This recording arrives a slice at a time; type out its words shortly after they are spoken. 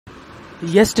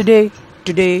yesterday,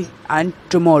 today, and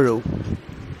tomorrow.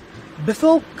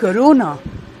 Before Corona,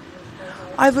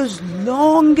 I was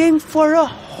longing for a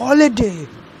holiday,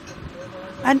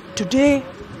 and today,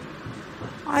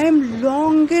 I am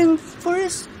longing for a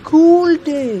school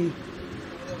day.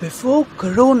 Before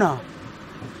Corona,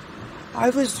 I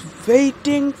was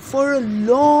waiting for a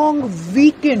long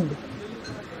weekend,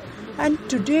 and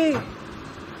today,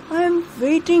 I am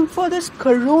waiting for this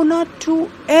Corona to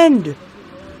end.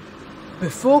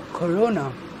 Before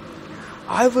Corona,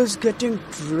 I was getting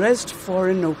dressed for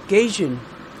an occasion,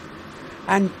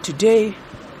 and today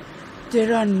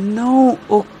there are no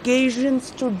occasions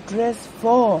to dress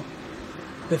for.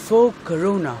 Before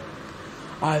Corona,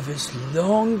 I was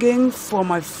longing for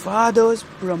my father's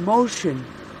promotion,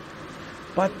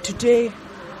 but today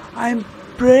I am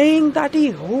praying that he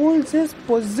holds his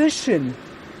position.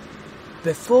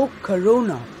 Before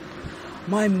Corona,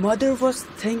 my mother was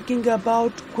thinking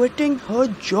about quitting her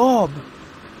job,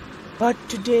 but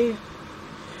today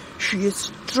she is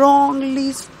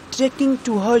strongly sticking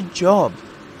to her job.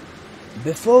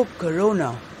 Before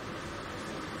Corona,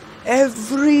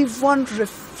 everyone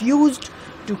refused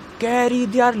to carry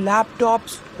their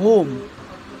laptops home,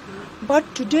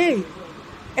 but today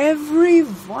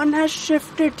everyone has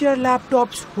shifted their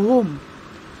laptops home.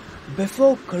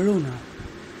 Before Corona,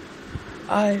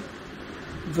 I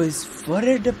was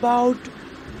worried about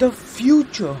the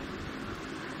future,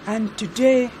 and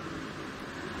today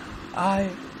I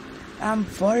am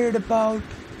worried about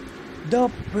the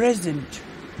present.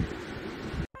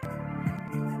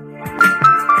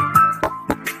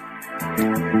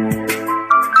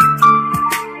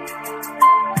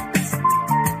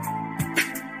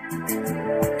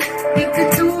 एक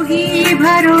तू ही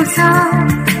भरोसा,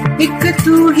 एक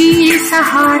तू ही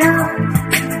सहारा,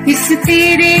 इस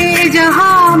तेरे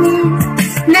जहां में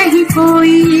नहीं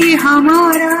कोई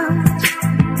हमारा।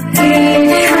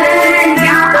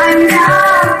 या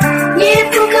अल्लाह ये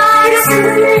पुकार सुन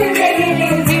ले,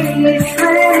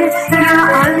 या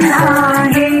अल्लाह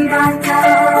हे दाता,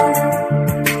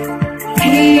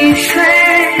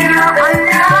 या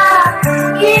अल्लाह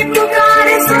ये पुकार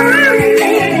सुन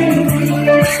ले,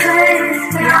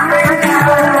 या अल्लाह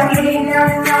हे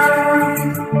दाता।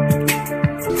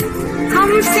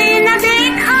 हमसे न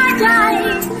देखा जाए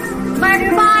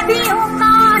बर्बादियों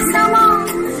का समा,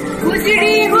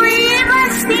 उजड़ी हुई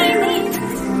बस्ती में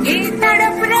ये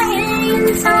तड़प रहे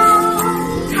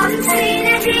इंसान। हमसे न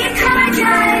देखा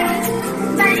जाए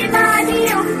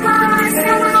बर्बादियों का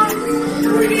समा,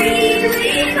 उजड़ी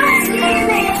हुई बस्ती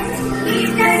में ये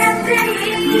तड़प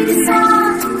रहे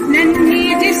इंसान। नन्हे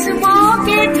जिस्मों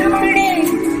के टुकड़े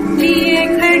लिए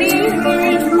खड़ी है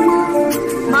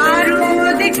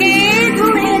बारूद के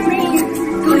धुएं में,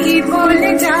 तू ही बोल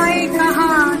जाए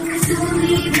कहाँ। तू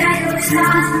ही भरोसा,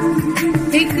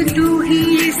 एक तू ही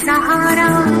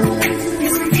सहारा,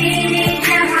 इस तेरे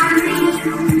जहां में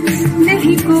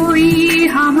नहीं कोई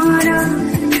हमारा।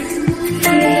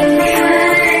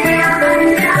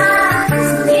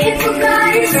 ये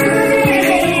पुकार सुन ले,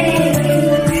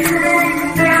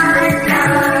 या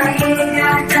अल्लाह हे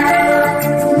दाता,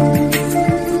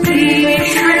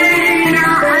 या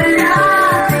अल्लाह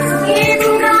ये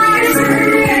पुकार सुन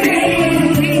ले,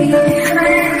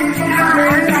 या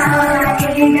अल्लाह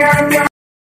हे दाता।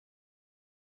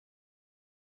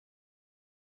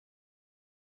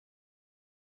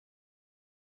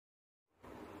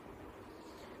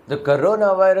 The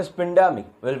coronavirus pandemic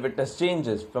will witness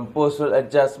changes from personal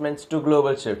adjustments to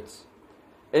global shifts.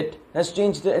 It has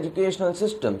changed the educational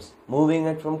systems, moving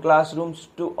it from classrooms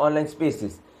to online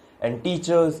spaces and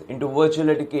teachers into virtual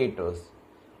educators.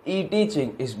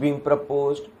 E-teaching is being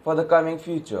proposed for the coming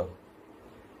future.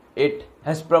 It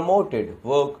has promoted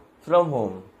work from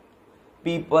home.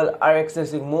 People are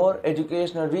accessing more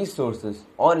educational resources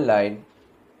online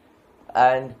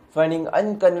and finding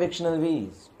unconventional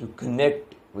ways to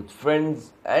connect with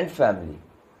friends and family.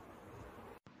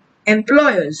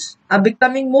 Employers are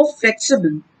becoming more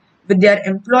flexible with their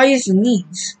employees'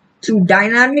 needs through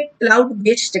dynamic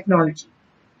cloud-based technology.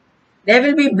 There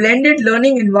will be blended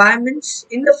learning environments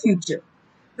in the future,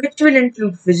 which will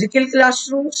include physical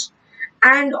classrooms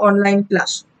and online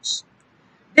classrooms.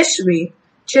 This way,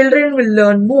 children will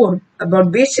learn more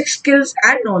about basic skills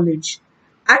and knowledge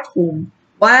at home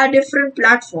via different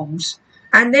platforms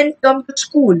and then come to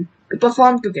school to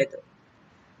perform together.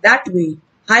 That way,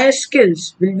 higher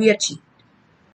skills will be achieved.